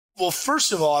Well,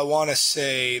 first of all, I want to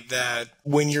say that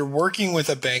when you're working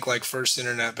with a bank like First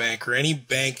Internet Bank or any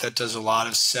bank that does a lot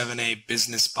of 7A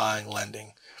business buying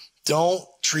lending, don't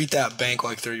treat that bank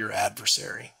like they're your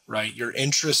adversary, right? Your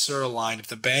interests are aligned. If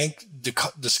the bank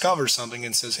discovers something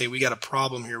and says, hey, we got a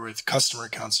problem here with customer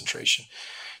concentration,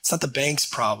 it's not the bank's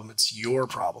problem. It's your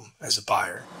problem as a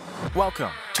buyer. Welcome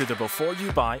to the Before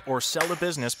You Buy or Sell a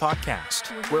Business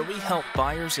podcast, where we help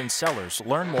buyers and sellers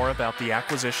learn more about the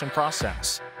acquisition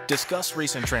process, discuss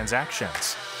recent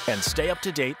transactions, and stay up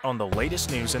to date on the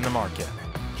latest news in the market.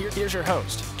 Here's your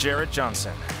host, Jared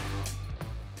Johnson.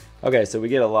 Okay, so we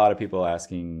get a lot of people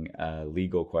asking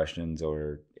legal questions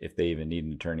or if they even need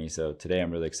an attorney. So today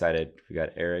I'm really excited. We got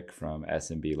Eric from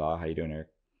SMB Law. How you doing, Eric?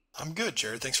 I'm good,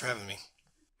 Jared. Thanks for having me.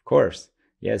 Of course.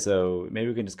 Yeah, so maybe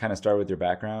we can just kind of start with your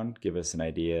background, give us an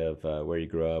idea of where you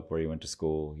grew up, where you went to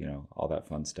school, all that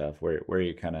fun stuff, where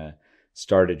you kind of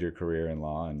started your career in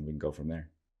law, and we can go from there.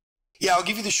 Yeah, I'll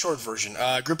give you the short version.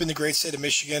 I grew up in the great state of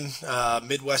Michigan,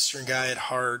 Midwestern guy at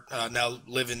heart, now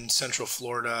live in Central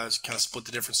Florida. It's kind of split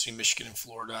the difference between Michigan and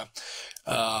Florida.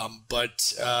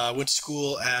 But went to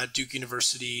school at Duke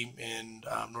University in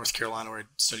North Carolina, where I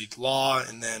studied law,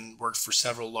 and then worked for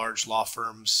several large law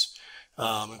firms,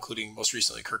 including most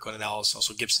recently Kirkland & Ellis,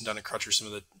 also Gibson, Dunn & Crutcher, some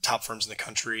of the top firms in the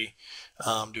country,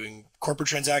 doing corporate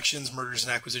transactions, mergers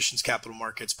and acquisitions, capital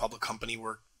markets, public company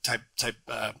work,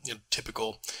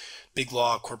 typical big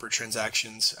law corporate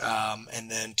transactions.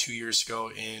 And then 2 years ago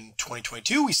in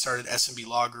 2022, we started SMB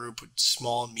Law Group with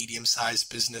small and medium-sized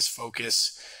business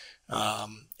focus,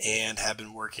 and have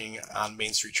been working on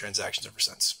Main Street transactions ever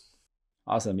since.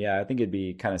 Awesome. Yeah, I think it'd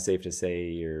be kind of safe to say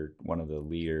you're one of the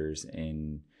leaders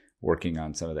in working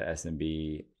on some of the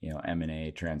SMB,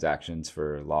 M&A transactions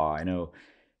for law. I know,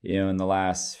 in the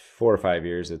last 4 or 5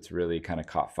 years, it's really kind of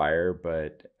caught fire,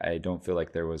 but I don't feel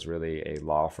like there was really a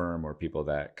law firm or people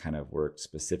that kind of worked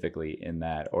specifically in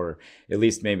that, or at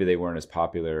least maybe they weren't as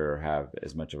popular or have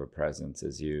as much of a presence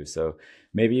as you. So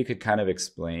maybe you could kind of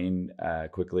explain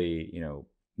quickly,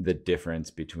 the difference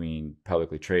between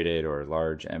publicly traded or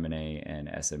large M&A and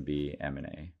SMB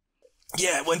M&A.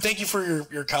 Yeah, well, and thank you for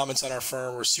your comments on our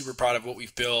firm. We're super proud of what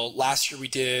we've built. Last year we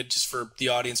did, just for the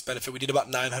audience benefit, we did about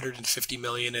 $950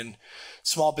 million in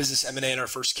small business M&A in our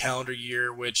first calendar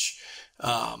year, which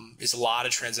is a lot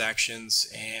of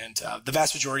transactions. And the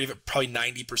vast majority of it, probably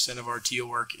 90% of our deal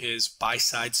work, is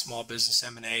buy-side small business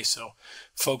M&A. So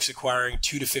folks acquiring $2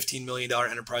 to $15 million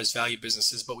enterprise value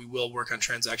businesses, but we will work on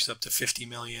transactions up to $50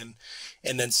 million.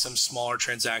 And then some smaller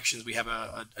transactions. We have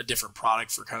a different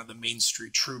product for kind of the Main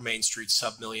Street, true Main Street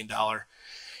sub-$1 million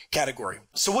category.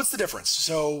 So what's the difference?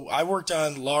 So I worked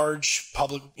on large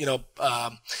public,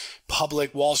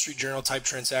 public Wall Street Journal type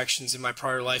transactions in my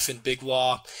prior life in big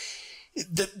law.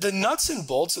 The nuts and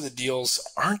bolts of the deals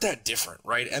aren't that different,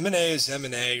 right? M&A is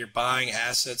M&A. You're buying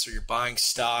assets or you're buying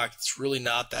stock. It's really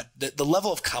not that. The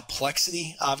level of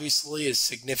complexity, obviously, is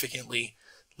significantly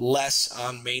less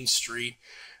on Main Street.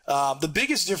 The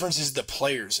biggest difference is the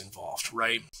players involved,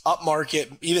 right? Up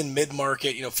market, even mid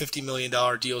market, $50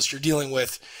 million deals. You're dealing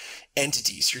with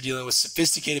entities. You're dealing with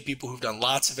sophisticated people who've done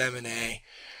lots of M&A.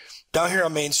 Down here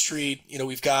on Main Street,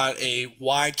 we've got a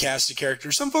wide cast of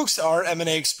characters. Some folks are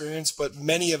M&A experienced, but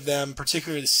many of them,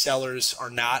 particularly the sellers, are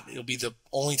not. It'll be the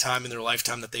only time in their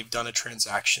lifetime that they've done a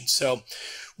transaction. So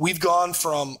we've gone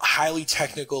from highly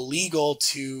technical legal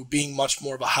to being much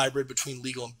more of a hybrid between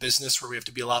legal and business, where we have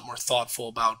to be a lot more thoughtful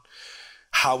about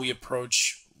how we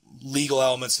approach legal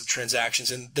elements of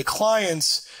transactions. And the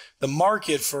clients, the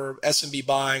market for SMB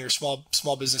buying or small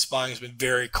business buying has been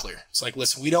very clear. It's like,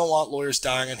 listen, we don't want lawyers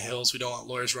dying on hills. We don't want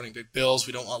lawyers running big bills.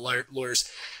 We don't want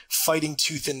lawyers fighting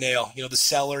tooth and nail. The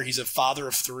seller, he's a father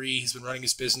of 3. He's been running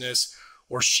his business,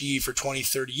 or she, for 20,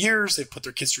 30 years. They've put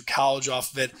their kids through college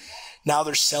off of it. Now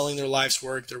they're selling their life's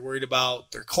work. They're worried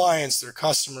about their clients, their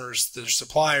customers, their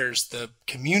suppliers, the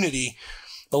community.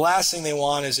 The last thing they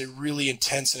want is a really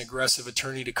intense and aggressive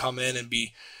attorney to come in and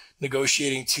be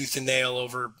negotiating tooth and nail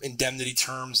over indemnity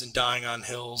terms and dying on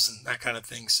hills and that kind of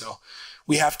thing. So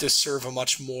we have to serve a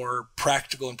much more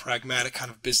practical and pragmatic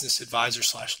kind of business advisor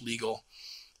 / legal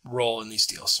role in these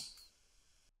deals.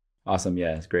 Awesome.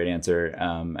 Yeah, it's a great answer.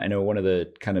 I know one of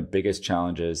the kind of biggest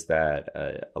challenges that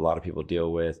a lot of people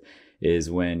deal with is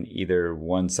when either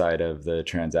one side of the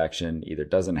transaction either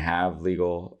doesn't have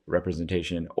legal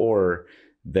representation or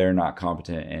they're not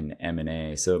competent in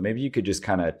M&A. So maybe you could just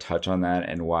kind of touch on that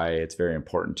and why it's very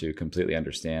important to completely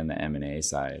understand the M&A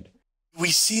side.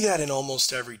 We see that in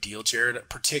almost every deal, Jared,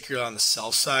 particularly on the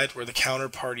sell side, where the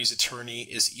counterparty's attorney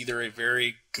is either a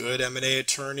very good M&A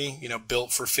attorney,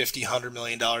 built for $50, $100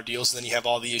 million deals, and then you have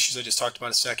all the issues I just talked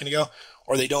about a second ago,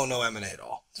 or they don't know M&A at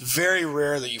all. It's very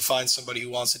rare that you find somebody who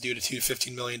wants to do a $2 to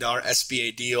 $15 million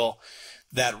SBA deal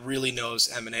that really knows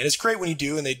M&A. And it's great when you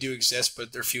do, and they do exist,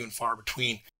 but they're few and far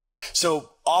between.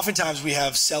 So oftentimes we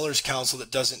have sellers counsel that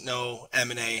doesn't know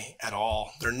M&A at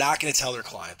all. They're not going to tell their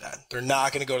client that. They're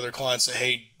not going to go to their client and say,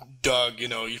 hey, Doug, you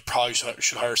probably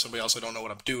should hire somebody else. I don't know what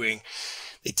I'm doing.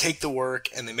 They take the work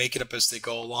and they make it up as they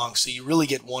go along. So you really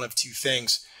get one of two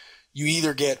things. You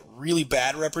either get really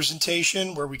bad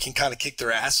representation where we can kind of kick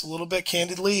their ass a little bit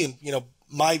candidly. And,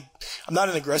 I'm not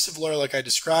an aggressive lawyer like I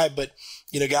described, but,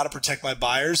 got to protect my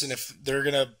buyers. And if they're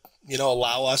going to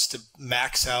allow us to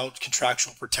max out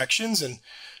contractual protections and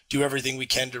do everything we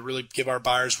can to really give our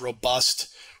buyers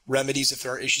robust remedies if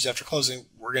there are issues after closing,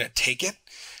 we're going to take it.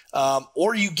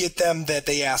 Or you get them that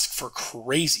they ask for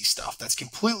crazy stuff that's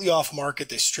completely off market.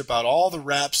 They strip out all the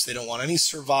reps. They don't want any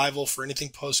survival for anything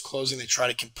post-closing. They try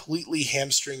to completely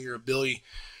hamstring your ability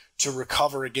to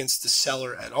recover against the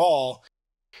seller at all.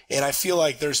 And I feel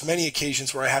like there's many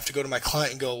occasions where I have to go to my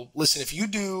client and go, listen, if you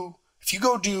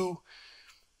go do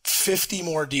 50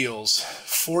 more deals,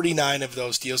 49 of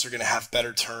those deals are going to have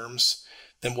better terms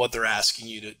than what they're asking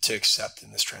you to accept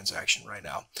in this transaction right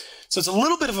now. So it's a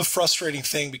little bit of a frustrating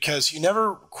thing because you're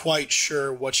never quite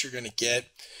sure what you're going to get.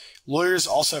 Lawyers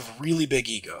also have really big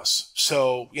egos.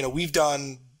 So, we've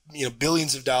done,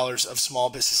 billions of dollars of small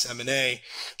business M&A.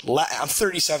 I'm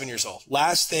 37 years old.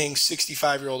 Last thing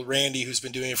 65-year-old Randy, who's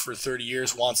been doing it for 30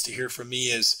 years, wants to hear from me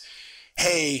is,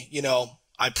 hey,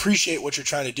 I appreciate what you're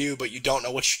trying to do, but you don't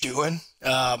know what you're doing.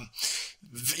 So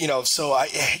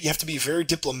you have to be very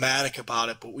diplomatic about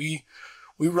it, but we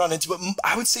run into, but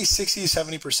I would say 60 to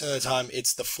 70% of the time,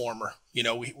 it's the former.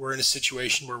 We're in a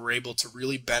situation where we're able to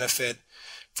really benefit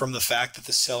from the fact that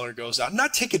the seller goes out,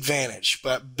 not take advantage,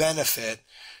 but benefit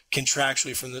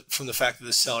contractually from the fact that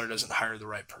the seller doesn't hire the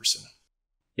right person.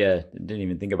 Yeah, didn't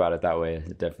even think about it that way.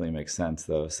 It definitely makes sense,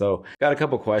 though. So got a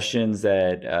couple questions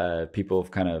that people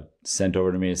have kind of sent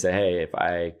over to me to say, hey, if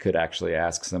I could actually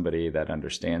ask somebody that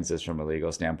understands this from a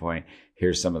legal standpoint,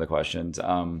 here's some of the questions.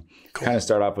 Cool. Kind of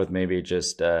start off with maybe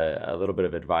just a little bit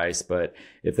of advice, but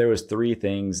if there was 3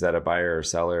 things that a buyer or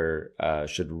seller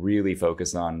should really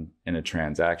focus on in a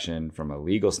transaction from a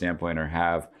legal standpoint or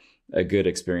have a good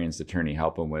experienced attorney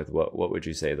help them with, what would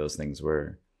you say those things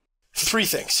were? 3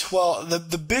 things. Well,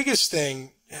 the biggest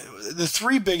thing, the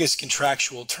 3 biggest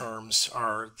contractual terms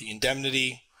are the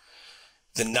indemnity,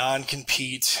 the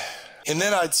non-compete, and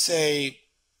then I'd say,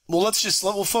 well,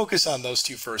 we'll focus on those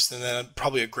 2 first, and then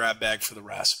probably a grab bag for the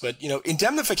rest. But,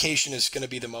 indemnification is going to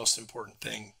be the most important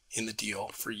thing in the deal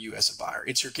for you as a buyer.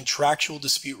 It's your contractual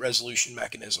dispute resolution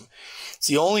mechanism. It's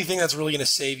the only thing that's really going to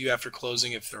save you after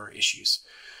closing if there are issues.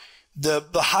 The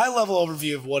high level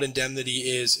overview of what indemnity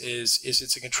is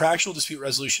it's a contractual dispute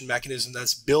resolution mechanism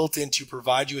that's built in to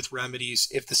provide you with remedies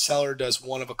if the seller does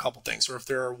one of a couple things, or if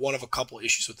there are one of a couple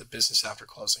issues with the business after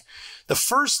closing. The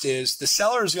first is the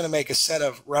seller is going to make a set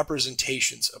of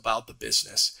representations about the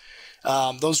business.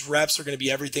 Those reps are going to be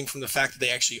everything from the fact that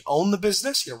they actually own the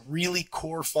business, really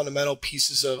core fundamental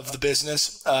pieces of the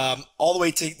business, all the way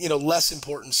to, less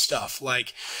important stuff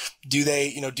like, do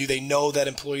they know that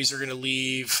employees are going to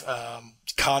leave,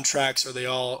 contracts, are they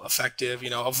all effective,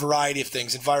 a variety of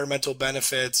things, environmental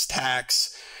benefits,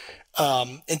 tax.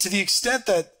 And to the extent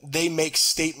that they make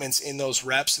statements in those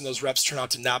reps and those reps turn out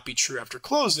to not be true after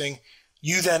closing,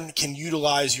 you then can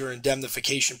utilize your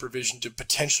indemnification provision to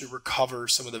potentially recover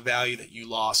some of the value that you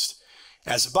lost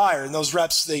as a buyer. And those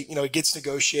reps, it gets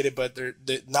negotiated, but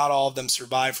not all of them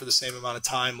survive for the same amount of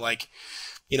time. Like,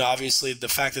 obviously the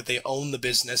fact that they own the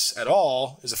business at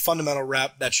all is a fundamental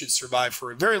rep that should survive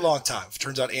for a very long time. If it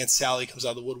turns out Aunt Sally comes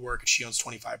out of the woodwork and she owns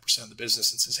 25% of the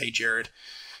business and says, hey, Jared,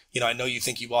 I know you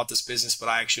think you bought this business, but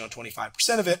I actually own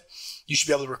 25% of it. You should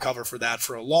be able to recover for that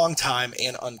for a long time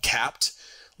and uncapped.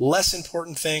 Less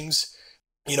important things,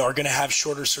 are going to have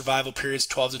shorter survival periods,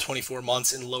 12 to 24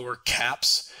 months, and lower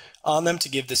caps on them to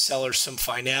give the seller some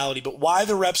finality. But why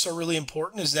the reps are really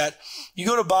important is that you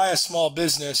go to buy a small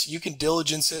business, you can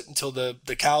diligence it until the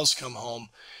cows come home.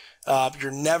 You're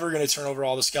never going to turn over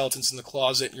all the skeletons in the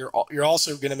closet. You're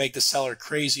also going to make the seller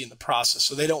crazy in the process.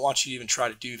 So they don't want you to even try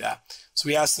to do that. So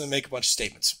we ask them to make a bunch of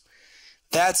statements.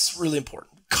 That's really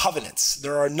important. Covenants.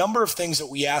 There are a number of things that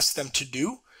we ask them to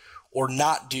do or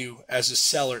not do as a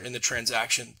seller in the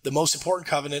transaction. The most important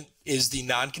covenant is the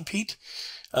non-compete.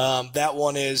 That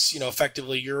one is,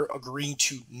 effectively you're agreeing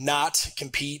to not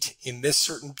compete in this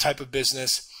certain type of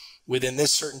business within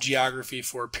this certain geography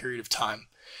for a period of time.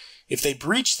 If they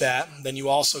breach that, then you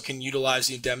also can utilize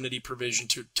the indemnity provision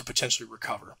to potentially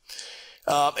recover.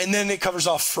 And then it covers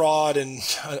off fraud and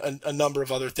a number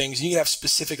of other things. You can have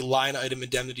specific line item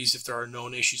indemnities if there are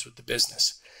known issues with the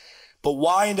business. But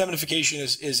why indemnification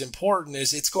is important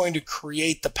is it's going to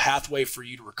create the pathway for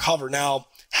you to recover. Now,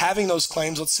 having those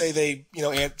claims, let's say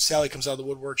Aunt Sally comes out of the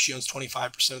woodwork, she owns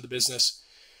 25% of the business,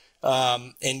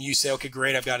 and you say, okay,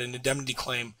 great, I've got an indemnity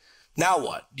claim. Now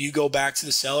what? Do you go back to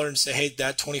the seller and say, hey,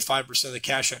 that 25% of the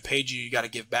cash I paid you, you got to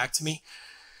give back to me?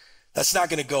 That's not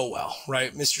going to go well,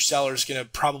 right? Mr. Seller is going to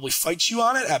probably fight you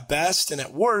on it at best, and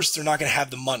at worst, they're not going to have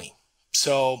the money.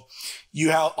 So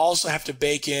you also have to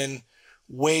bake in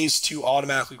ways to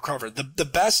automatically recover. The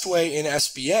best way in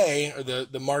SBA, or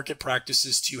the market practice,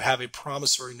 is to have a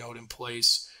promissory note in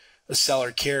place, a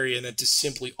seller carry, and then to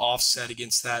simply offset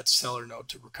against that seller note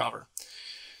to recover.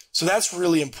 So that's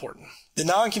really important. The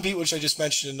non-compete, which I just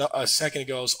mentioned a second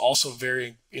ago, is also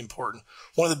very important.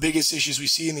 One of the biggest issues we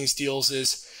see in these deals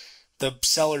is the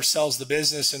seller sells the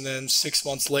business, and then 6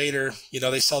 months later,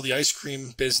 they sell the ice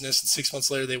cream business, and 6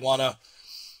 months later they want to,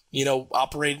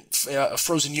 operate a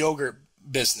frozen yogurt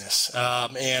business.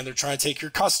 And they're trying to take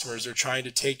your customers. They're trying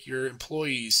to take your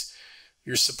employees,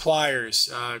 your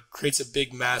suppliers, creates a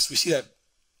big mess. We see that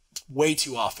way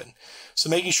too often. So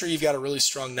making sure you've got a really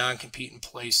strong non-compete in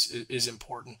place is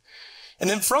important. And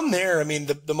then from there, I mean,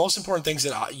 the most important things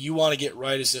that you want to get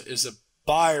right as a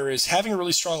buyer is having a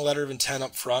really strong letter of intent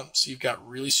up front. So you've got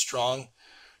really strong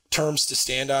terms to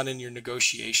stand on in your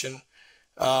negotiation.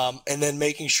 And then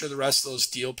making sure the rest of those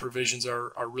deal provisions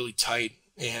are really tight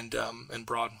and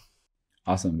broad.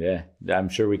 Awesome. Yeah. I'm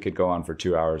sure we could go on for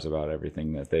 2 hours about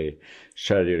everything that they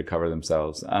try to do to cover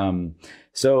themselves.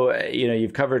 So,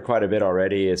 you've covered quite a bit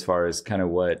already as far as kind of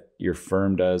what your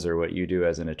firm does or what you do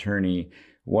as an attorney.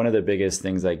 One of the biggest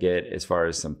things I get as far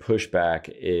as some pushback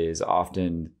is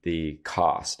often the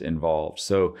cost involved.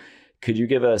 So could you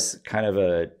give us kind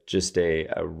of just a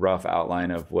rough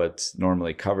outline of what's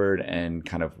normally covered and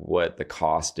kind of what the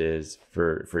cost is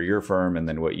for your firm, and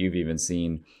then what you've even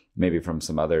seen maybe from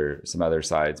some other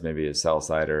sides, maybe a sell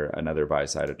side or another buy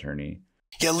side attorney?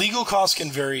 Yeah, legal costs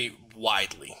can vary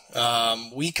widely.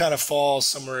 We kind of fall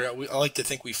somewhere, I like to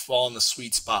think we fall in the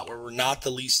sweet spot where we're not the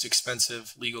least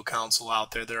expensive legal counsel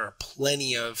out there. There are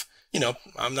plenty of,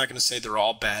 I'm not going to say they're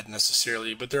all bad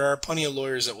necessarily, but there are plenty of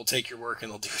lawyers that will take your work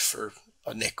and they'll do it for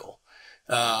a nickel.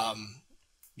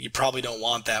 You probably don't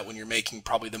want that when you're making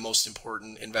probably the most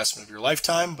important investment of your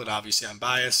lifetime, but obviously I'm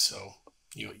biased, so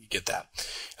you get that.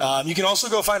 You can also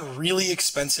go find really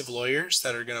expensive lawyers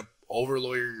that are going to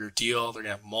over-lawyer your deal. They're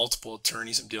going to have multiple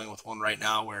attorneys. I'm dealing with one right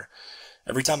now where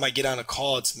every time I get on a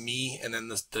call, it's me, and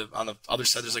then on the other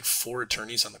side, there's like 4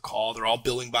 attorneys on the call. They're all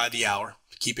billing by the hour,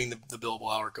 keeping the billable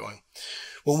hour going.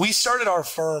 When we started our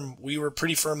firm, we were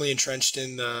pretty firmly entrenched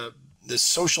in the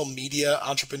social media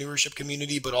entrepreneurship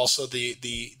community, but also the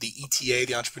ETA,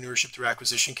 the entrepreneurship through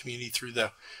acquisition community, through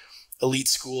the elite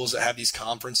schools that have these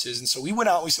conferences. And so we went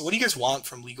out and we said, what do you guys want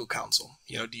from legal counsel?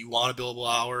 Do you want a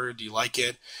billable hour? Do you like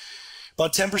it?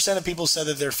 About 10% of people said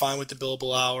that they're fine with the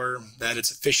billable hour, that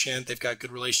it's efficient, they've got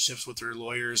good relationships with their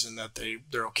lawyers, and that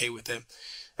they're okay with it.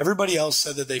 Everybody else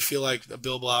said that they feel like a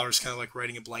billable hour is kind of like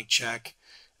writing a blank check,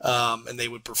 and they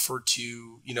would prefer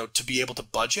to be able to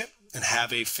budget and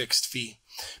have a fixed fee.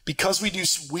 Because we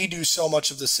do so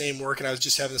much of the same work, and I was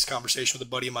just having this conversation with a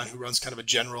buddy of mine who runs kind of a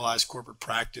generalized corporate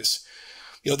practice.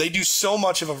 They do so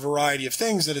much of a variety of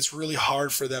things that it's really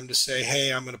hard for them to say,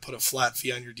 hey, I'm going to put a flat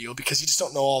fee on your deal, because you just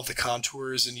don't know all of the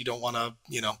contours and you don't want to,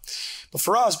 But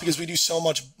for us, because we do so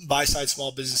much buy-side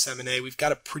small business M&A, we've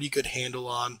got a pretty good handle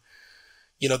on,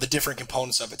 the different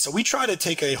components of it. So we try to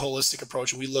take a holistic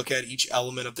approach, and we look at each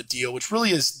element of the deal, which really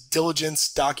is diligence,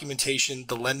 documentation,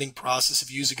 the lending process.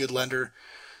 If you use a good lender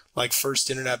like First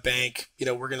Internet Bank,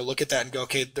 we're going to look at that and go,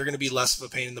 okay, they're going to be less of a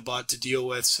pain in the butt to deal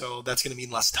with. So that's going to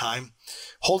mean less time.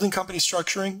 Holding company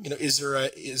structuring, is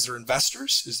there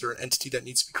investors? Is there an entity that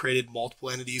needs to be created, multiple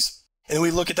entities? And then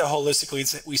we look at that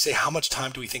holistically and we say, how much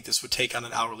time do we think this would take on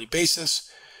an hourly basis?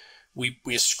 We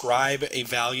ascribe a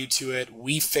value to it.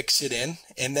 We fix it in,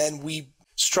 and then we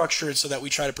structure it so that we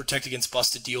try to protect against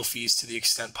busted deal fees to the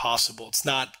extent possible. It's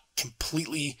not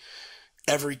completely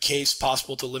every case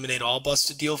possible to eliminate all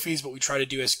busted deal fees, but we try to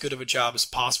do as good of a job as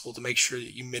possible to make sure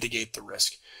that you mitigate the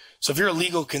risk. So if you're a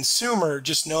legal consumer,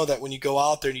 just know that when you go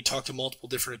out there and you talk to multiple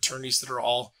different attorneys that are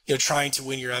all, trying to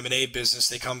win your M&A business,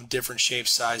 they come in different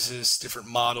shapes, sizes, different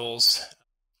models.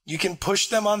 You can push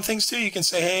them on things too. You can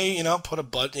say, hey, put a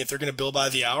button if they're going to bill by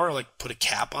the hour, like put a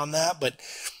cap on that. But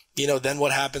then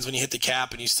what happens when you hit the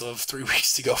cap and you still have 3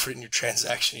 weeks to go for it in your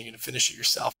transaction? You're going to finish it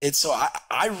yourself. And so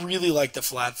I really like the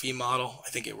flat fee model. I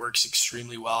think it works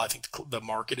extremely well. I think the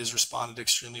market has responded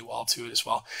extremely well to it as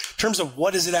well. In terms of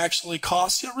what does it actually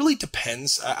cost, it really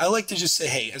depends. I like to just say,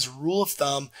 hey, as a rule of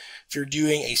thumb, if you're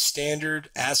doing a standard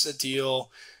asset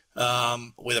deal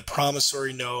with a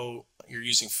promissory note, you're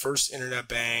using First Internet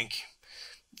Bank,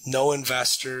 no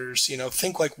investors,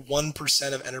 think like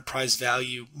 1% of enterprise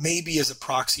value, maybe as a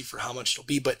proxy for how much it'll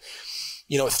be, but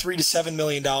 $3 to $7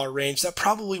 million range, that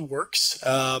probably works.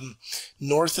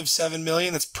 North of 7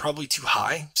 million, that's probably too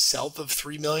high. South of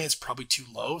 3 million, it's probably too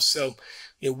low. So,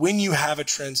 when you have a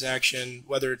transaction,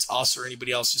 whether it's us or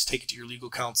anybody else, just take it to your legal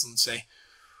counsel and say,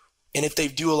 and if they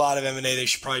do a lot of M&A, they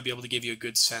should probably be able to give you a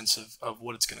good sense of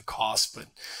what it's going to cost. But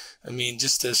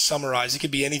just to summarize, it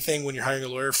could be anything when you're hiring a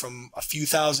lawyer from a few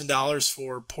 $1,000s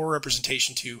for poor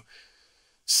representation to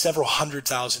several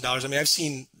 $100,000. I've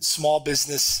seen small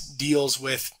business deals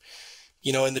with,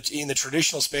 in the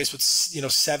traditional space with,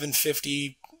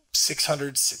 750,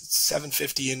 600,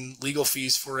 750 in legal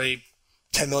fees for a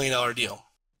 $10 million deal.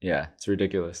 Yeah, it's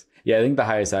ridiculous. Yeah, I think the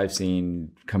highest I've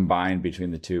seen combined between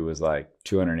the two was like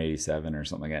 287 or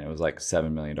something like that. It was like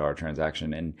 $7 million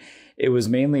transaction. And it was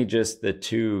mainly just the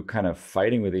two kind of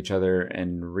fighting with each other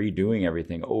and redoing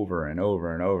everything over and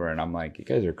over and over. And I'm like, you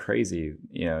guys are crazy,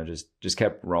 just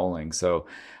kept rolling. So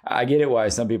I get it why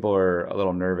some people are a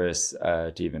little nervous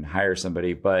to even hire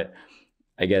somebody. But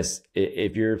I guess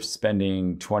if you're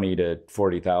spending 20 to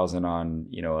 40,000 on,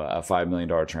 a $5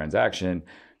 million transaction,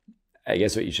 I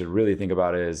guess what you should really think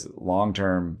about is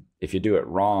long-term, if you do it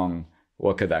wrong,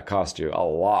 what could that cost you? A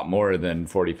lot more than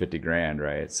 40, 50 grand,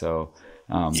 right? So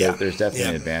there's definitely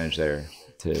an advantage there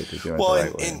to doing it the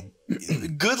right way.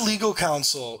 And good legal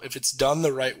counsel, if it's done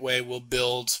the right way, will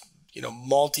build,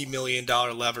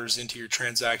 multi-million-dollar levers into your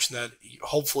transaction that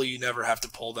hopefully you never have to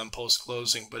pull them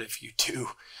post-closing. But if you do, you're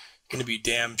going to be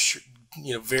damn sure,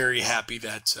 very happy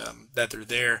that they're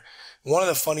there. One of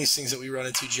the funniest things that we run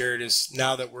into, Jared, is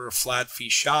now that we're a flat fee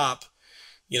shop,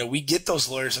 we get those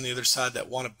lawyers on the other side that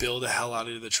want to bill the hell out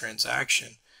of the transaction,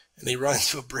 and they run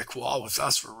into a brick wall with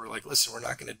us where we're like, listen, we're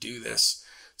not going to do this.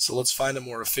 So let's find a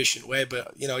more efficient way.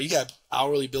 But, you got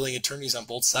hourly billing attorneys on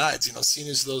both sides. As soon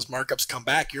as those markups come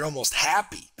back, you're almost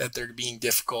happy that they're being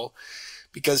difficult,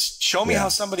 because show me how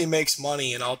somebody makes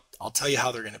money and I'll tell you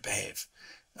how they're going to behave.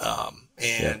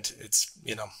 It's,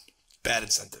 bad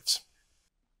incentives.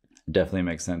 Definitely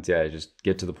makes sense. Yeah, just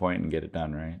get to the point and get it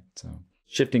done, right? So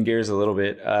shifting gears a little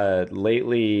bit,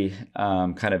 lately,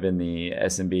 kind of in the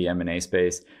SMB M&A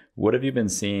space, what have you been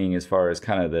seeing as far as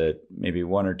kind of the maybe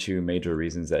one or two major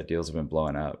reasons that deals have been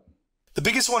blowing up? The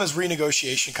biggest one is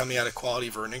renegotiation coming out of quality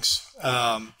of earnings.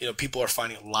 People are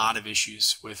finding a lot of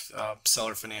issues with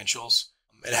seller financials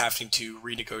and having to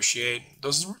renegotiate.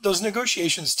 Those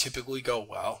negotiations typically go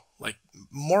well. Like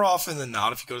more often than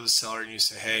not, if you go to the seller and you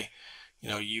say, hey,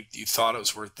 you thought it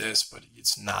was worth this, but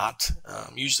it's not.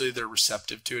 Usually they're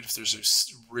receptive to it if there's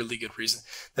a really good reason.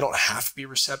 They don't have to be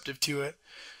receptive to it,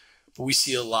 but we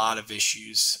see a lot of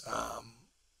issues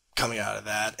coming out of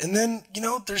that. And then,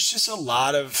 there's just a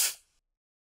lot of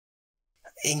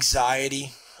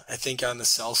anxiety, I think, on the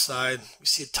sell side. We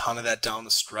see a ton of that down the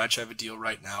stretch. I have a deal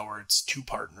right now where it's two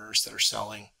partners that are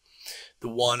selling. The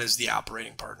one is the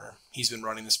operating partner. He's been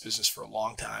running this business for a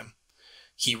long time.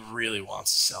 He really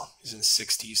wants to sell. He's in his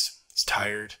 60s. He's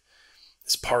tired.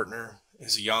 His partner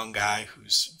is a young guy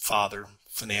whose father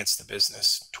financed the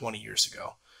business 20 years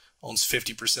ago, owns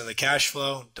 50% of the cash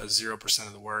flow, does 0%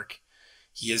 of the work.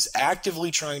 He is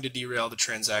actively trying to derail the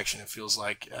transaction, it feels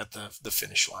like, at the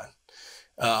finish line.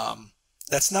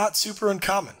 That's not super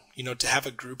uncommon, to have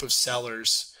a group of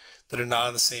sellers that are not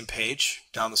on the same page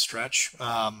down the stretch.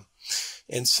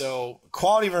 And so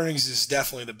quality of earnings is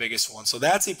definitely the biggest one. So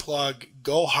that's a plug.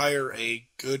 Go hire a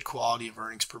good quality of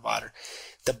earnings provider.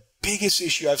 The biggest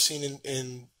issue I've seen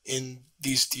in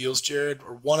these deals, Jared,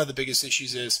 or one of the biggest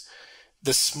issues, is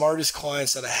the smartest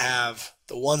clients that I have,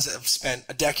 the ones that have spent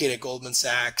a decade at Goldman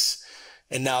Sachs,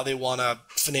 and now they want to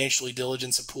financially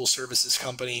diligence a pool services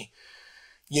company.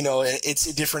 It's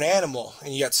a different animal,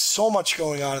 and you got so much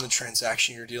going on in the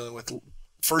transaction you're dealing with.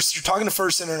 First, you're talking to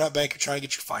First Internet Bank, you're trying to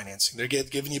get your financing. They're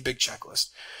giving you a big checklist.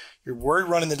 You're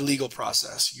running the legal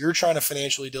process. You're trying to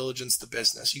financially diligence the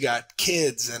business. You got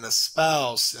kids and a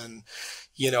spouse and,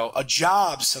 a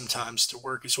job sometimes to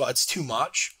work as well. It's too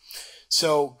much.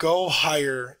 So go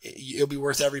hire, it'll be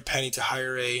worth every penny to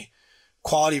hire a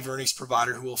quality of earnings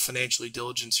provider who will financially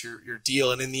diligence your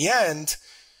deal. And in the end,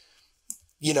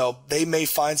 they may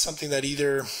find something that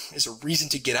either is a reason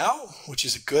to get out, which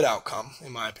is a good outcome,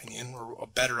 in my opinion, or a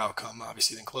better outcome,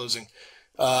 obviously, than closing,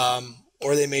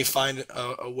 or they may find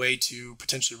a way to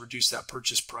potentially reduce that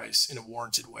purchase price in a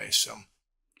warranted way. So,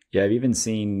 yeah, I've even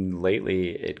seen lately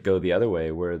it go the other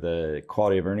way, where the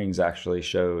quality of earnings actually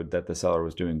showed that the seller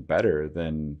was doing better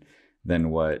than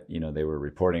what they were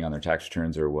reporting on their tax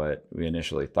returns or what we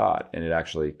initially thought, and it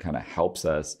actually kind of helps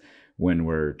us when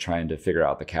we're trying to figure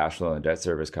out the cash flow and debt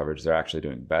service coverage. They're actually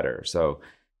doing better. So,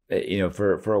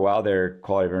 for a while there,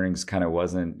 quality of earnings kind of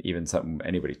wasn't even something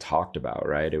anybody talked about,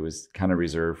 right? It was kind of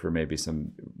reserved for maybe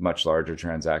some much larger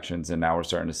transactions, and now we're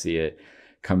starting to see it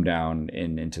come down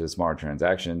into the smaller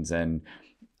transactions. And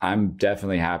I'm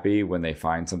definitely happy when they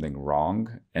find something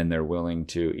wrong and they're willing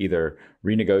to either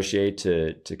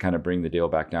renegotiate to kind of bring the deal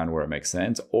back down where it makes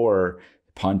sense, or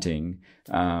punting,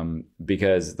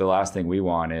 because the last thing we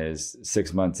want is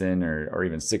 6 months in or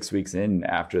even 6 weeks in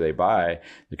after they buy,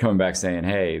 they're coming back saying,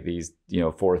 hey, these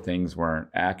 4 things weren't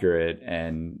accurate,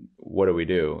 and what do we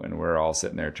do? And we're all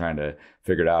sitting there trying to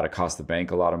figure it out. It costs the bank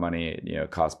a lot of money,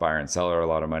 it costs buyer and seller a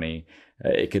lot of money.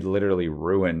 It could literally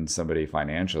ruin somebody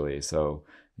financially. So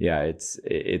yeah,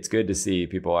 it's good to see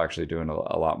people actually doing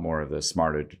a lot more of the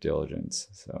smarter due diligence.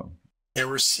 So yeah,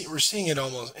 we're seeing it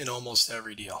almost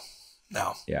every deal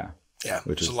now. Yeah,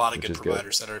 there's a lot of good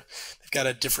providers that they've got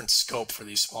a different scope for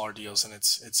these smaller deals, and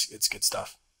it's good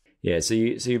stuff. Yeah, so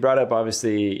you brought up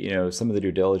obviously some of the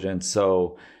due diligence.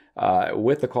 So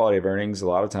with the quality of earnings, a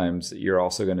lot of times you're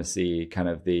also going to see kind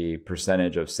of the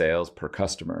percentage of sales per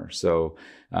customer. So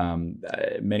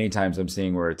many times I'm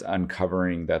seeing where it's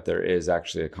uncovering that there is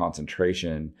actually a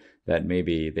concentration that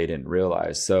maybe they didn't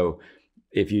realize. So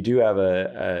if you do have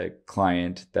a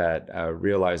client that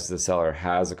realizes the seller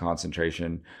has a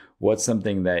concentration, what's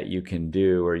something that you can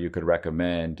do or you could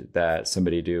recommend that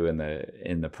somebody do in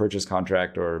the purchase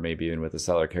contract, or maybe even with the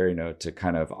seller carry note, to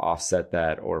kind of offset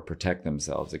that or protect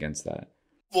themselves against that?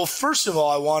 Well, first of all,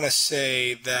 I want to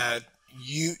say that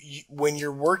you when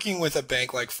you're working with a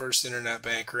bank like First Internet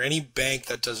Bank or any bank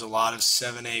that does a lot of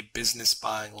 7A business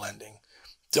buying lending,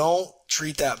 don't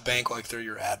treat that bank like they're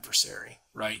your adversary,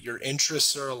 right? Your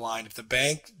interests are aligned. If the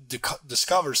bank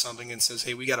discovers something and says,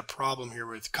 hey, we got a problem here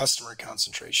with customer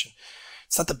concentration,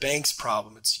 it's not the bank's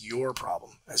problem. It's your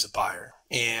problem as a buyer.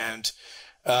 And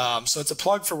so it's a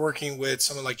plug for working with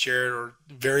someone like Jared, or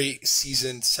very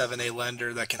seasoned 7A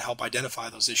lender that can help identify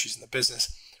those issues in the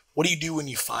business. What do you do when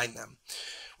you find them?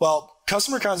 Well,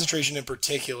 customer concentration in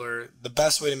particular, the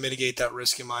best way to mitigate that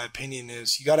risk, in my opinion,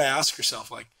 is you got to ask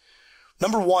yourself, like,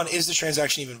 number one, is the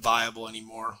transaction even viable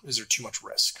anymore? Is there too much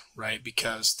risk, right?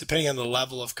 Because depending on the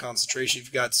level of concentration, if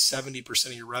you've got 70%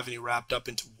 of your revenue wrapped up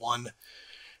into one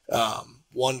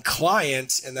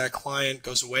client, and that client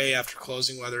goes away after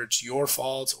closing, whether it's your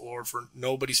fault or for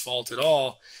nobody's fault at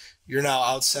all, you're now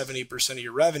out 70% of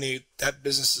your revenue. That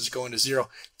business is going to zero.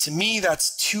 To me,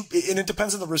 that's too, and it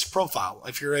depends on the risk profile.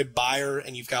 If you're a buyer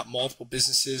and you've got multiple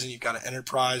businesses and you've got an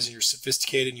enterprise and you're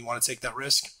sophisticated and you want to take that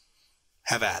risk,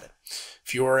 have at it.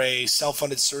 If you're a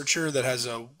self-funded searcher that has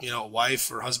a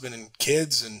wife or husband and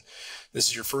kids, and this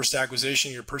is your first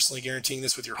acquisition, you're personally guaranteeing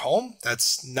this with your home,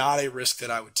 that's not a risk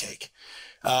that I would take.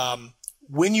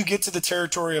 When you get to the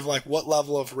territory of like what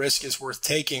level of risk is worth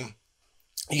taking,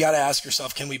 you got to ask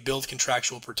yourself, can we build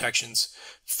contractual protections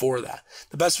for that?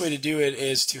 The best way to do it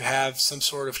is to have some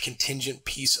sort of contingent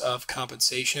piece of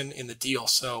compensation in the deal.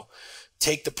 So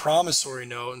take the promissory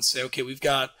note and say, okay, we've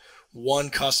got one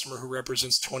customer who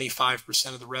represents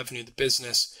 25% of the revenue of the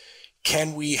business.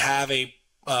 Can we have a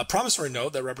promissory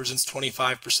note that represents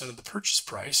 25% of the purchase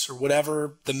price, or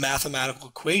whatever the mathematical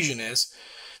equation is,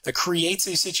 that creates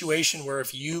a situation where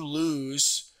if you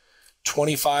lose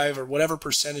 25 or whatever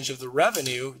percentage of the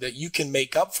revenue, that you can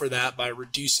make up for that by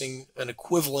reducing an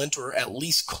equivalent, or at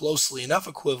least closely enough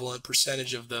equivalent,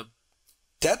 percentage of the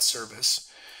debt service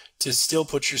to still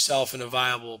put yourself in a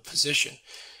viable position.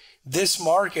 This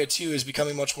market too is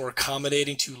becoming much more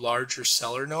accommodating to larger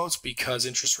seller notes because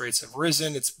interest rates have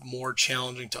risen. It's more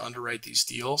challenging to underwrite these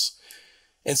deals.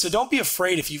 And so don't be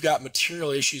afraid if you've got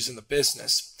material issues in the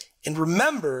business. And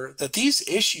remember that these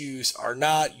issues are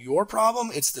not your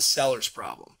problem, it's the seller's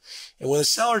problem. And when a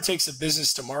seller takes a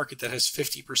business to market that has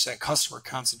 50% customer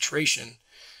concentration,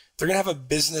 they're going to have a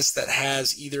business that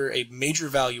has either a major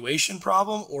valuation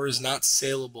problem or is not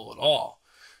saleable at all.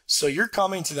 So you're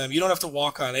coming to them. You don't have to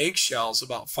walk on eggshells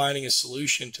about finding a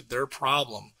solution to their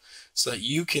problem so that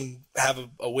you can have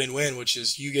a win-win, which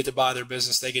is you get to buy their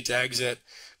business, they get to exit,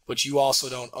 but you also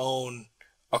don't own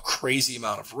a crazy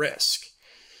amount of risk.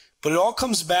 But it all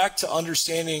comes back to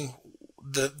understanding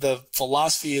the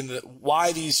philosophy and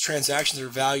why these transactions are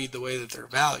valued the way that they're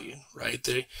valued, right?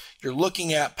 You're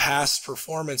looking at past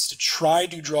performance to try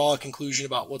to draw a conclusion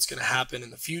about what's going to happen in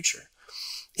the future.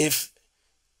 If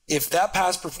if that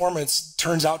past performance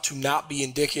turns out to not be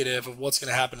indicative of what's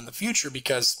going to happen in the future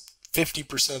because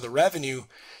 50% of the revenue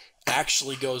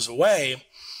actually goes away,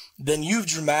 then you've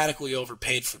dramatically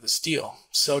overpaid for this deal.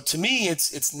 So to me,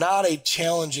 it's not a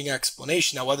challenging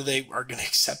explanation. Now, whether they are going to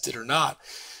accept it or not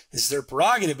is their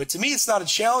prerogative. But to me, it's not a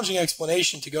challenging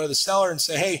explanation to go to the seller and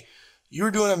say, hey,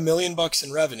 you're doing $1 million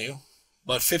in revenue,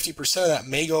 but 50% of that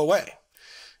may go away.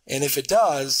 And if it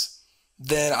does,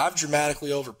 then I've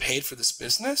dramatically overpaid for this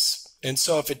business. And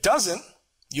so if it doesn't,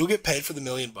 you'll get paid for the $1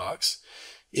 million.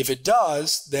 If it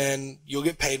does, then you'll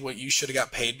get paid what you should have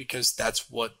got paid because that's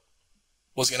what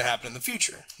was going to happen in the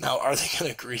future. Now, are they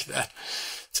going to agree to that?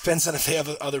 Depends on if they have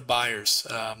other buyers.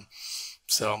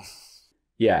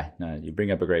 Yeah, no, you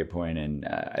bring up a great point. And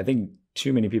I think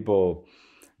too many people,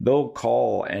 they'll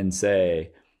call and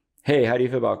say, hey, how do you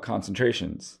feel about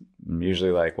concentrations? I'm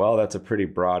usually like, well, that's a pretty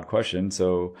broad question.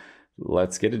 So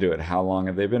let's get into it. How long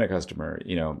have they been a customer?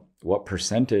 What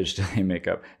percentage do they make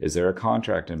up? Is there a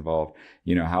contract involved?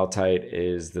 How tight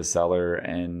is the seller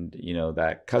and,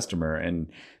 that customer?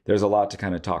 And there's a lot to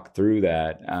kind of talk through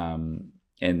that.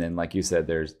 And then, like you said,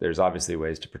 there's obviously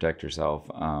ways to protect yourself.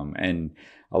 And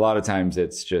a lot of times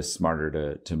it's just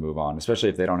smarter to move on, especially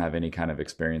if they don't have any kind of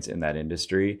experience in that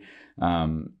industry.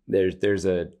 There's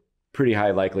a pretty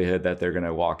high likelihood that they're going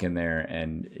to walk in there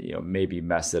and maybe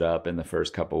mess it up in the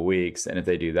first couple of weeks. And if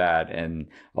they do that and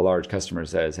a large customer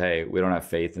says, hey, we don't have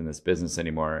faith in this business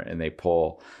anymore, and they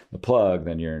pull the plug,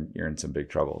 then you're in some big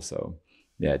trouble. So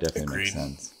yeah, it definitely makes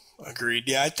sense. Agreed.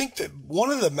 Yeah, I think that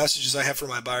one of the messages I have for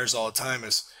my buyers all the time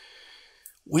is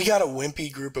we got a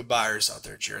wimpy group of buyers out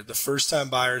there, Jared. The first-time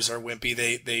buyers are wimpy.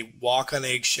 They walk on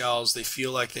eggshells. They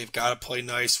feel like they've got to play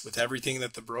nice with everything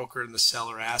that the broker and the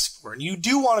seller ask for. And you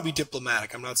do want to be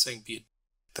diplomatic. I'm not saying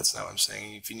that's not what I'm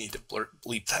saying. If you need to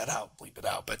bleep that out, bleep it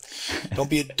out. But don't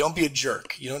be a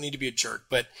jerk. You don't need to be a jerk.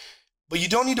 But you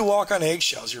don't need to walk on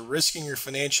eggshells. You're risking your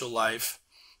financial life.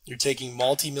 You're taking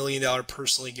multi-million-dollar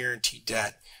personally guaranteed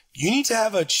debt. You need to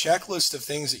have a checklist of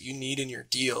things that you need in your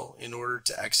deal in order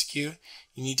to execute.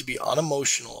 You need to be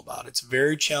unemotional about it. It's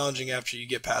very challenging after you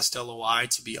get past LOI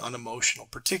to be unemotional,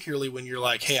 particularly when you're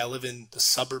like, hey, I live in the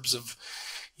suburbs of,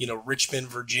 Richmond,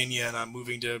 Virginia, and I'm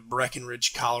moving to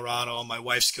Breckenridge, Colorado. And my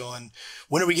wife's going,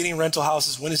 when are we getting rental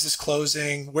houses? When is this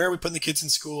closing? Where are we putting the kids in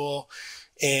school?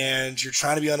 And you're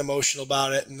trying to be unemotional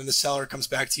about it. And then the seller comes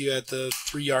back to you at the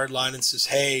 3-yard line and says,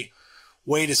 hey,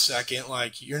 wait a second,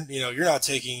 like you're not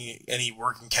taking any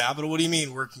working capital. What do you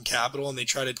mean working capital? And they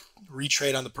try to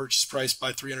retrade on the purchase price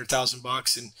by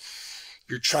 $300,000, and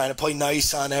you're trying to play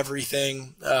nice on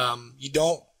everything. You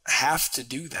don't have to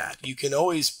do that. You can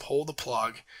always pull the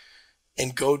plug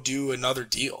and go do another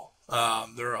deal.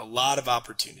 There are a lot of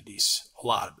opportunities, a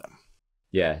lot of them.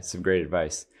 Yeah, some great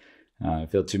advice. I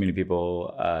feel too many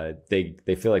people,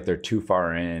 they feel like they're too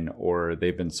far in, or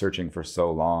they've been searching for so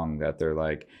long that they're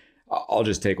like, I'll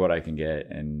just take what I can get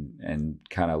and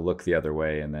kind of look the other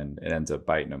way, and then it ends up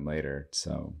biting them later.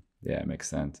 So yeah, it makes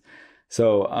sense.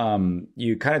 So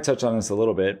you kind of touched on this a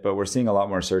little bit, but we're seeing a lot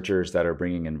more searchers that are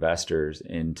bringing investors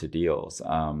into deals.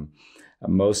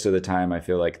 Most of the time, I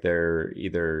feel like they're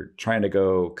either trying to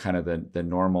go kind of the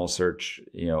normal search,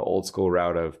 old school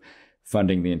route of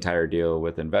funding the entire deal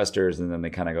with investors, and then they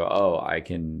kind of go, oh, I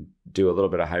can do a little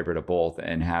bit of hybrid of both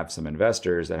and have some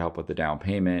investors that help with the down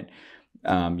payment.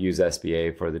 Use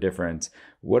SBA for the difference.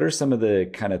 What are some of the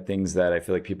kind of things that I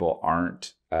feel like people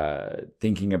aren't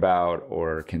thinking about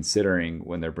or considering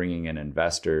when they're bringing in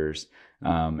investors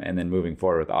and then moving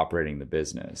forward with operating the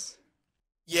business?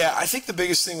 Yeah, I think the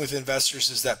biggest thing with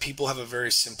investors is that people have a very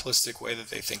simplistic way that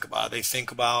they think about it. They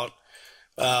think about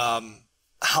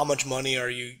how much money are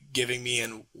you giving me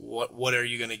and what are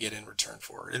you going to get in return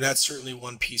for? And that's certainly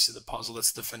one piece of the puzzle.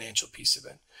 That's the financial piece of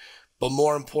it. But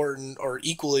more important, or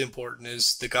equally important,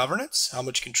 is the governance. How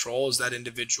much control is that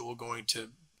individuals going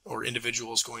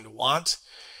to want?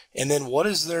 And then what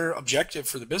is their objective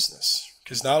for the business?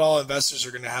 Because not all investors are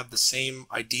going to have the same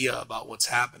idea about what's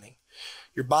happening.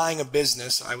 You're buying a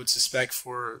business, I would suspect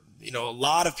a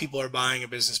lot of people are buying a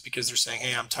business because they're saying,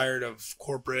 hey, I'm tired of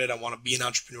corporate. I want to be an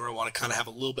entrepreneur. I want to kind of have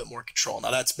a little bit more control. Now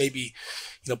that's maybe,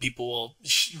 people will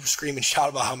scream and shout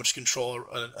about how much control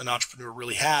an entrepreneur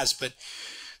really has. But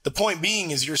the point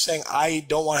being is you're saying, I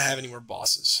don't want to have any more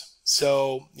bosses.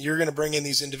 So you're going to bring in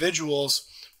these individuals.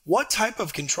 What type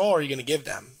of control are you going to give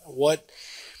them? What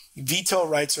veto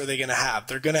rights are they going to have?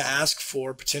 They're going to ask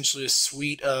for potentially a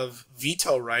suite of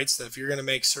veto rights that if you're going to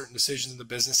make certain decisions in the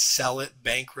business, sell it,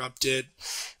 bankrupt it,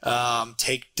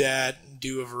 take debt,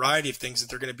 do a variety of things, that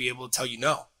they're going to be able to tell you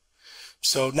no.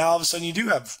 So now all of a sudden you do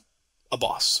have a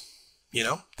boss,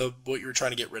 what you were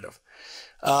trying to get rid of.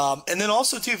 And then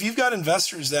also too, if you've got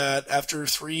investors that after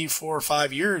 3, 4, or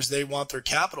 5 years, they want their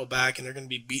capital back and they're going to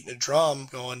be beating a drum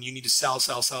going, you need to sell,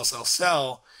 sell, sell, sell,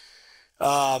 sell.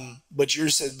 But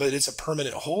it's a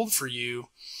permanent hold for you,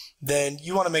 then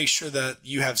you want to make sure that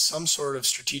you have some sort of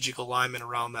strategic alignment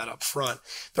around that up front.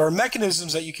 There are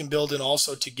mechanisms that you can build in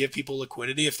also to give people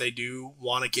liquidity if they do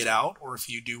want to get out or if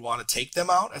you do want to take them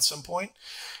out at some point.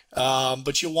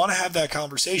 But you'll want to have that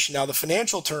conversation. Now, the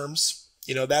financial terms,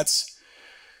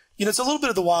 it's a little bit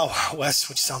of the Wild Wild West,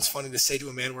 which sounds funny to say to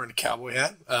a man wearing a cowboy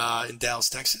hat in Dallas,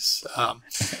 Texas.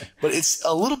 But it's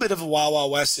a little bit of a Wild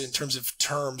Wild West in terms of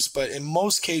terms. But in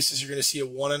most cases, you're going to see a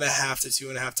 1.5 to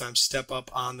 2.5 times step up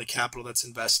on the capital that's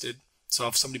invested. So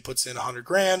if somebody puts in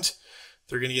 $100,000,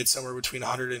 they're going to get somewhere between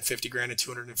 $150,000 and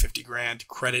 $250,000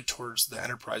 credit towards the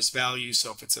enterprise value.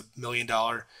 So if it's $1 million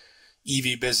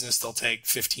EV business, they'll take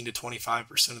 15 to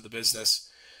 25% of the business.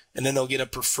 And then they'll get a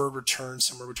preferred return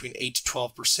somewhere between 8 to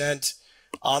 12%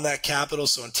 on that capital.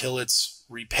 So until it's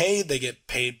repaid, they get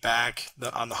paid back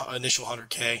on the initial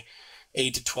 $100K,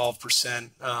 8 to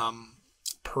 12%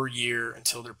 per year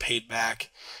until they're paid back.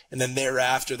 And then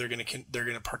thereafter, they're going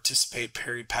to participate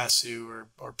pari passu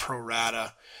or pro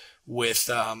rata with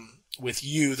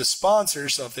you, the sponsor.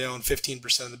 So if they own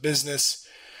 15% of the business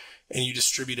and you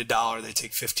distribute $1, they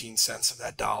take 15 cents of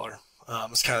that dollar.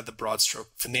 It's kind of the broad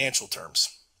stroke financial terms.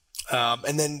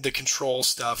 And then the control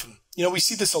stuff. And, we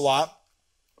see this a lot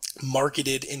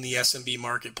marketed in the SMB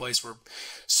marketplace where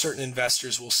certain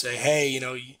investors will say, hey, you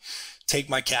take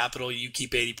my capital, you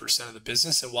keep 80% of the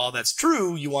business. And while that's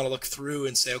true, you want to look through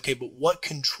and say, okay, but what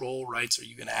control rights are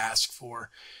you going to ask for?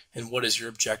 And what is your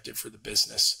objective for the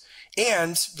business?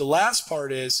 And the last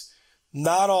part is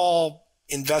not all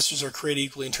investors are created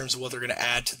equally in terms of what they're going to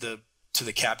add to the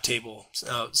cap table.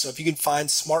 So if you can find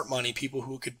smart money, people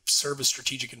who could serve as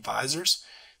strategic advisors,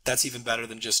 that's even better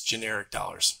than just generic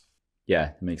dollars. Yeah,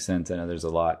 it makes sense. I know there's a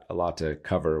lot to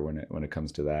cover when it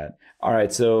comes to that. All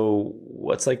right. So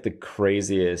what's like the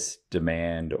craziest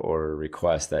demand or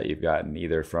request that you've gotten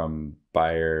either from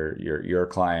buyer, your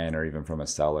client, or even from a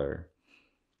seller?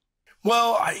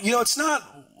 Well, it's not,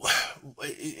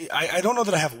 I don't know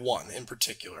that I have one in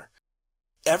particular.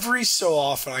 Every so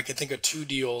often, I can think of 2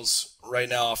 deals right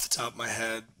now off the top of my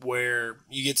head where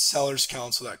you get seller's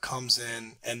counsel that comes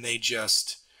in and they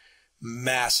just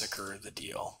massacre the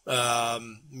deal,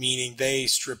 meaning they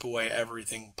strip away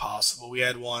everything possible. We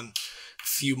had one a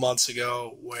few months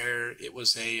ago where it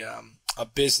was a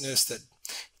business that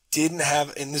didn't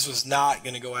have, and this was not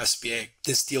going to go SBA.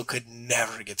 This deal could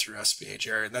never get through SBA,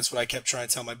 Jared. And that's what I kept trying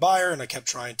to tell my buyer, and I kept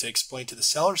trying to explain to the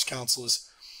seller's counsel is,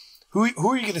 who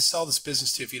are you going to sell this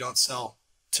business to if you don't sell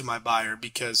to my buyer?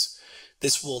 Because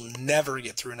this will never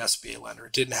get through an SBA lender.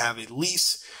 It didn't have a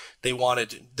lease. They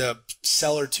wanted the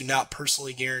seller to not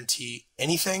personally guarantee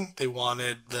anything. They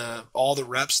wanted all the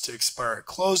reps to expire at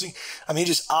closing. I mean,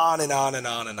 just on and on and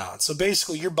on and on. So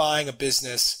basically, you're buying a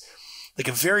business, like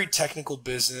a very technical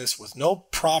business with no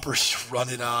property to run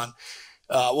it on.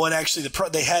 Well, actually,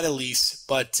 they had a lease,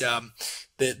 but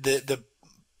the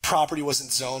property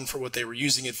wasn't zoned for what they were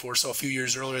using it for. So a few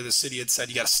years earlier, the city had said,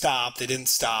 you got to stop. They didn't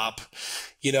stop,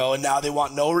 and now they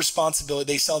want no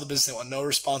responsibility. They sell the business. They want no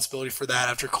responsibility for that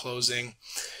after closing.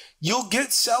 You'll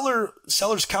get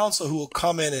seller's counsel who will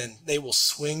come in and they will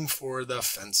swing for the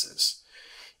fences.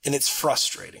 And it's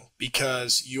frustrating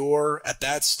because you're at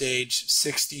that stage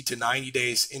 60 to 90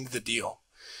 days into the deal.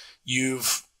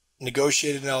 You've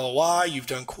negotiated an LOI. You've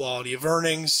done quality of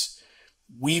earnings.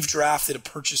 We've drafted a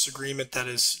purchase agreement that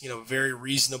is, very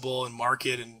reasonable in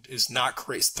market and is not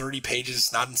crazy. 30 pages.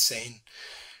 It's not insane.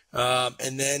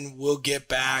 And then we'll get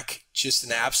back just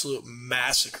an absolute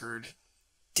massacred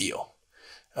deal.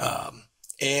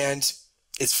 And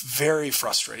it's very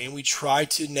frustrating. We try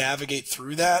to navigate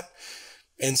through that.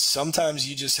 And sometimes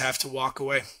you just have to walk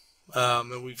away.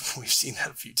 And we've seen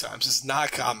that a few times. It's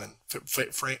not common,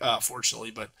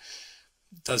 fortunately, but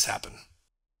it does happen.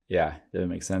 Yeah, that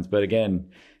makes sense. But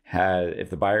again, if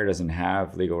the buyer doesn't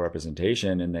have legal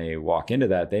representation and they walk into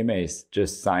that, they may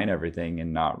just sign everything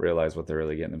and not realize what they're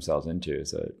really getting themselves into.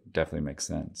 So it definitely makes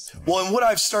sense. Well, and what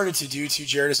I've started to do too,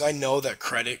 Jared, is I know that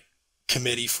credit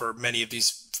committee for many of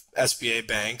these SBA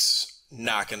banks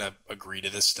not going to agree to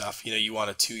this stuff. You want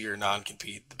a 2-year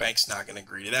non-compete. The bank's not going to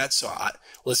agree to that. So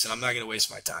I'm not going to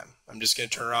waste my time. I'm just going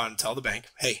to turn around and tell the bank,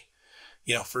 hey,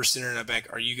 First Internet Bank,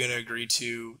 are you going to agree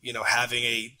to, having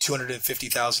a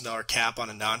 $250,000 cap on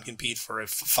a non-compete for a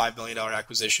 $5 million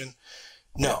acquisition?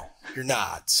 No, you're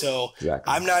not. So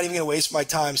exactly. I'm not even going to waste my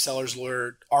time, seller's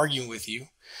lawyer, arguing with you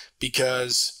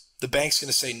because the bank's going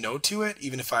to say no to it,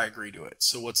 even if I agree to it.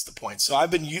 So what's the point? So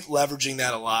I've been leveraging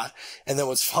that a lot. And then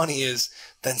what's funny is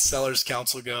then seller's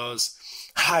counsel goes,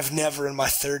 I've never in my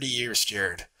 30 years,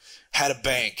 Jared, had a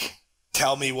bank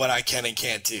tell me what I can and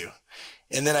can't do.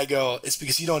 And then I go, it's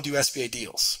because you don't do SBA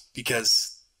deals,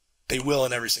 because they will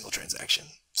in every single transaction.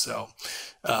 So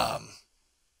a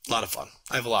lot of fun.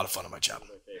 I have a lot of fun in my job.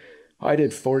 I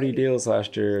did 40 deals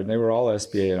last year and they were all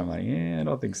SBA. And I'm like, I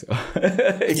don't think so.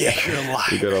 Yeah, you're a liar.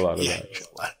 You did a lot of that. You're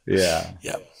a liar. Yeah.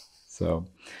 Yeah. So,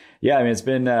 yeah, I mean, it's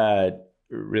been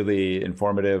really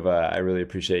informative. I really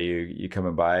appreciate you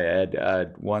coming by.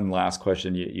 Ed, one last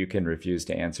question. You can refuse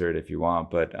to answer it if you want,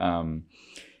 but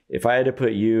if I had to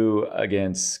put you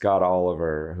against Scott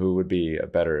Oliver, who would be a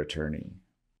better attorney?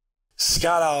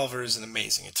 Scott Oliver is an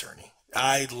amazing attorney.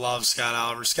 I love Scott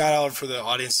Oliver. Scott Oliver, for the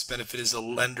audience's benefit, is a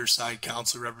lender side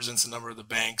counsel, represents a number of the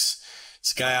banks.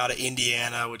 It's a guy out of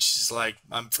Indiana, which is like,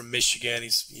 I'm from Michigan.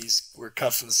 We're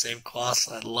cut from the same cloth.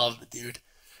 I love the dude.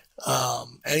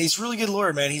 And he's a really good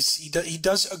lawyer, man. He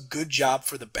does a good job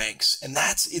for the banks. And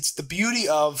it's the beauty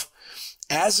of,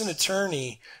 as an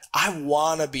attorney, I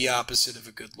want to be opposite of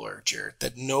a good lawyer, Jared,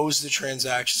 that knows the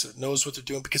transactions, that knows what they're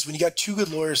doing. Because when you got two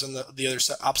good lawyers on the other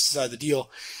side, opposite side of the deal,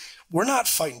 we're not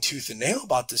fighting tooth and nail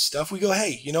about this stuff. We go,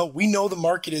 hey, we know the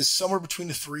market is somewhere between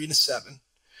a 3 and a 7.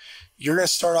 You're going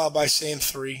to start out by saying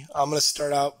 3. I'm going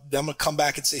to come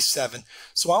back and say 7.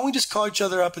 So why don't we just call each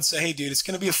other up and say, hey, dude, it's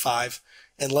going to be a 5,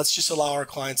 and let's just allow our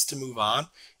clients to move on.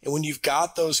 And when you've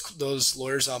got those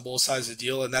lawyers on both sides of the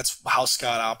deal, and that's how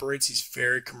Scott operates, he's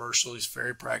very commercial, he's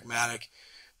very pragmatic,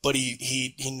 but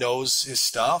he knows his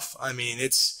stuff. I mean,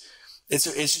 it's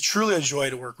truly a joy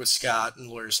to work with Scott and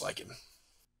lawyers like him.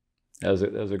 That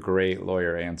was a great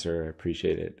lawyer answer. I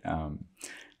appreciate it.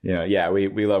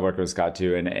 We love working with Scott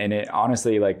too. And it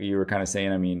honestly, like you were kind of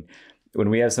saying, I mean,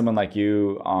 when we have someone like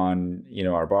you on,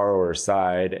 our borrower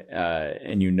side,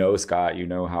 and Scott,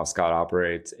 how Scott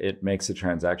operates, it makes the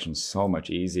transaction so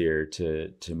much easier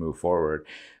to move forward.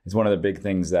 It's one of the big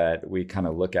things that we kind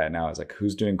of look at now is like,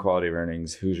 who's doing quality of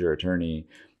earnings? Who's your attorney?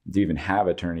 Do you even have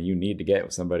an attorney? You need to get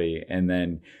with somebody. And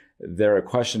then their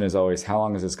question is always, how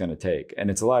long is this going to take? And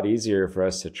it's a lot easier for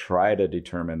us to try to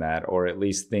determine that, or at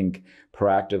least think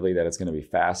proactively that it's going to be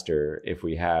faster if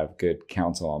we have good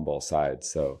counsel on both sides.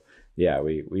 So yeah,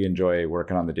 we enjoy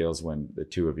working on the deals when the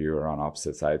two of you are on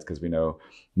opposite sides, because we know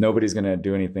nobody's going to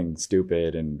do anything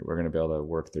stupid and we're going to be able to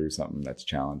work through something that's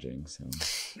challenging. So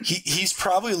he's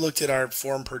probably looked at our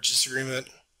form purchase agreement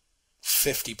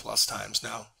 50 plus times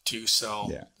now too. So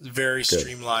yeah, very good.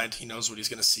 Streamlined. He knows what he's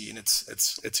going to see, and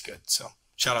it's good. So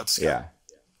shout out to Scott. Yeah.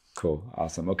 Cool.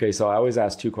 Awesome. Okay. So I always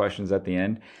ask 2 questions at the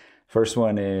end. First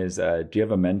one is, do you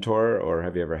have a mentor, or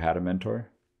have you ever had a mentor?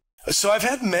 So I've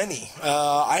had many.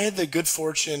 I had the good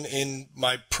fortune in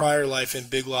my prior life in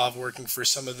big law of working for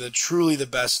some of the truly the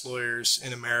best lawyers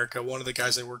in America. One of the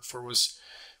guys I worked for was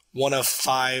one of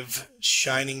 5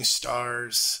 shining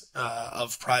stars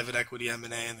of private equity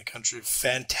M&A in the country.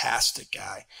 Fantastic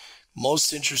guy.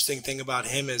 Most interesting thing about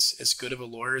him is, as good of a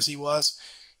lawyer as he was,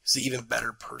 he's an even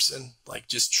better person. Like,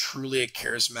 just truly a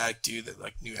charismatic dude that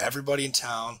like knew everybody in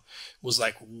town, was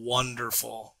like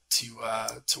wonderful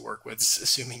to work with,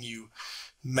 assuming you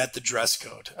met the dress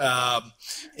code.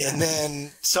 And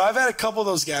then, so I've had a couple of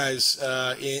those guys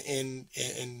in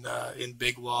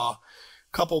big law.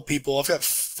 Couple people. I've got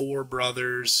 4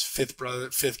 brothers. Fifth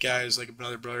guy is like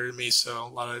another brother to me. So a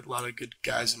lot of good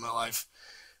guys in my life.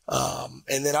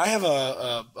 And then I have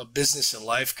a business and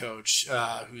life coach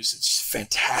who's a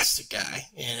fantastic guy,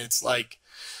 and it's like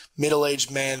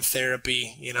middle-aged man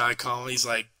therapy. I call him. He's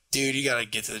like, dude, you gotta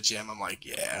get to the gym. I'm like,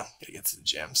 yeah, gotta get to the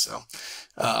gym. So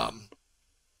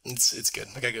it's good.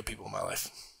 I got good people in my life.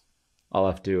 I'll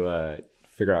have to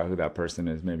figure out who that person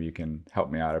is. Maybe you can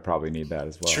help me out. I probably need that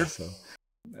as well. Sure. So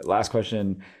last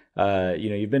question.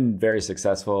 You've been very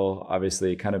successful,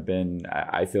 obviously kind of been,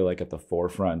 I feel like, at the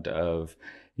forefront of,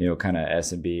 kind of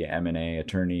SMB M&A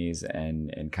attorneys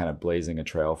and kind of blazing a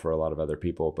trail for a lot of other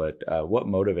people. But what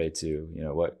motivates you?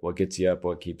 What gets you up?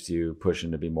 What keeps you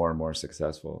pushing to be more and more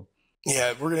successful?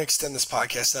 Yeah, we're going to extend this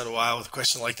podcast out a while with a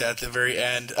question like that at the very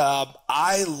end.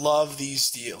 I love these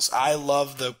deals. I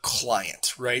love the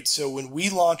client, right? So when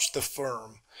we launched the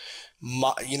firm,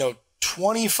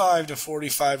 25 to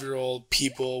 45-year-old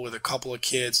people with a couple of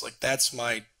kids, like, that's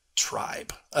my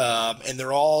tribe. And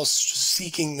they're all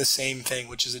seeking the same thing,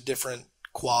 which is a different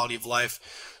quality of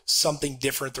life, something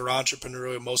different. They're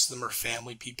entrepreneurial. Most of them are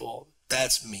family people.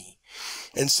 That's me.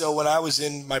 And so when I was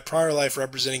in my prior life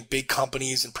representing big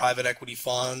companies and private equity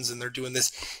funds, and they're doing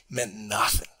this, it meant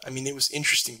nothing. I mean, it was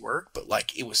interesting work, but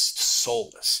like, it was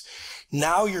soulless.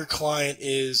 Now your client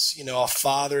is, a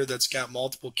father that's got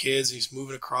multiple kids. He's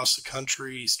moving across the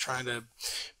country. He's trying to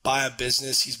buy a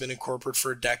business. He's been in corporate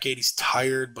for a decade. He's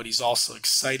tired, but he's also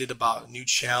excited about a new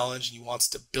challenge, and he wants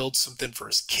to build something for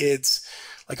his kids.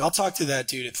 Like, I'll talk to that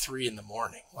dude at 3 a.m.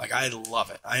 Like, I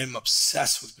love it. I am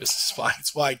obsessed with business buying.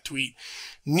 It's why I tweet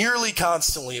nearly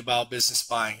constantly about business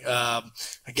buying. I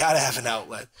got to have an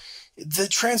outlet. The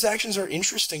transactions are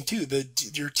interesting too.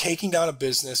 You're taking down a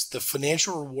business. The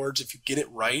financial rewards, if you get it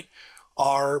right,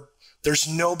 there's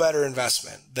no better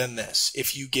investment than this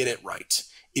if you get it right.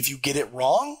 If you get it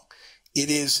wrong, it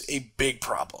is a big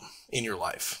problem in your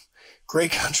life.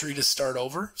 Great country to start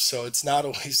over. So it's not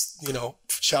always,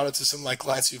 shout out to some of my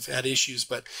clients who've had issues,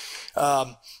 but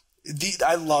I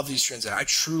love these transactions. I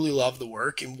truly love the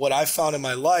work. And what I've found in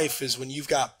my life is when you've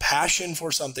got passion for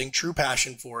something, true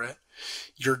passion for it,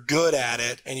 you're good at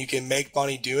it, and you can make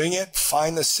money doing it,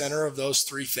 find the center of those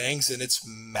three things, and it's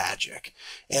magic.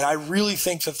 And I really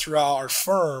think that throughout our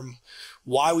firm,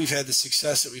 why we've had the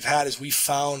success that we've had is we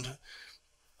found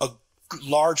a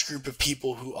large group of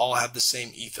people who all have the same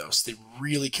ethos. They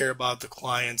really care about the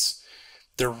clients.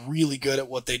 They're really good at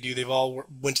what they do. They've all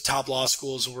went to top law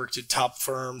schools and worked at top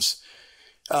firms.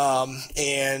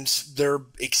 And they're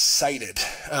excited.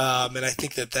 And I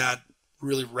think that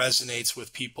really resonates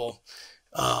with people.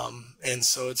 And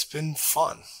so it's been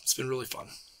fun. It's been really fun.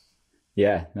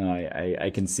 Yeah, no,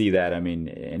 I can see that. I mean,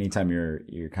 anytime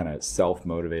you're kind of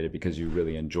self-motivated because you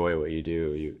really enjoy what you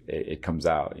do, it comes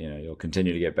out, you'll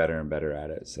continue to get better and better at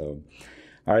it. So,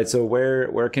 all right. So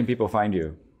where can people find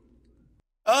you?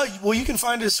 Well, you can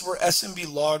find us. We're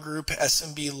SMB Law Group.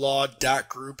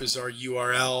 SMBlaw.group is our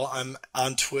URL. I'm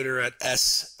on Twitter at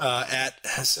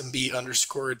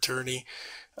SMB_attorney.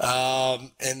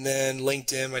 And then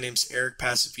LinkedIn, my name's Eric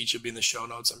Pacifici. Will be in the show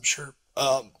notes, I'm sure.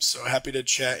 So happy to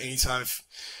chat anytime. If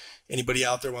anybody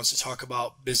out there wants to talk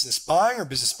about business buying or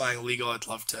business buying legal, I'd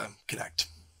love to connect.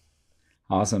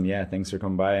 Awesome. Yeah. Thanks for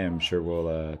coming by. I'm sure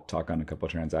we'll talk on a couple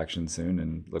of transactions soon,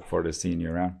 and look forward to seeing you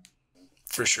around.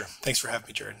 For sure. Thanks for having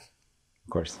me, Jared. Of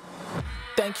course.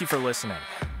 Thank you for listening.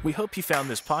 We hope you found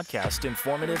this podcast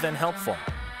informative and helpful.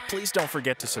 Please don't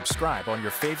forget to subscribe on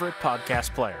your favorite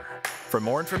podcast player. For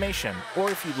more information,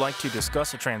 or if you'd like to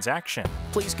discuss a transaction,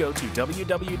 please go to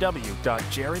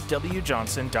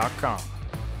www.jaredwjohnson.com.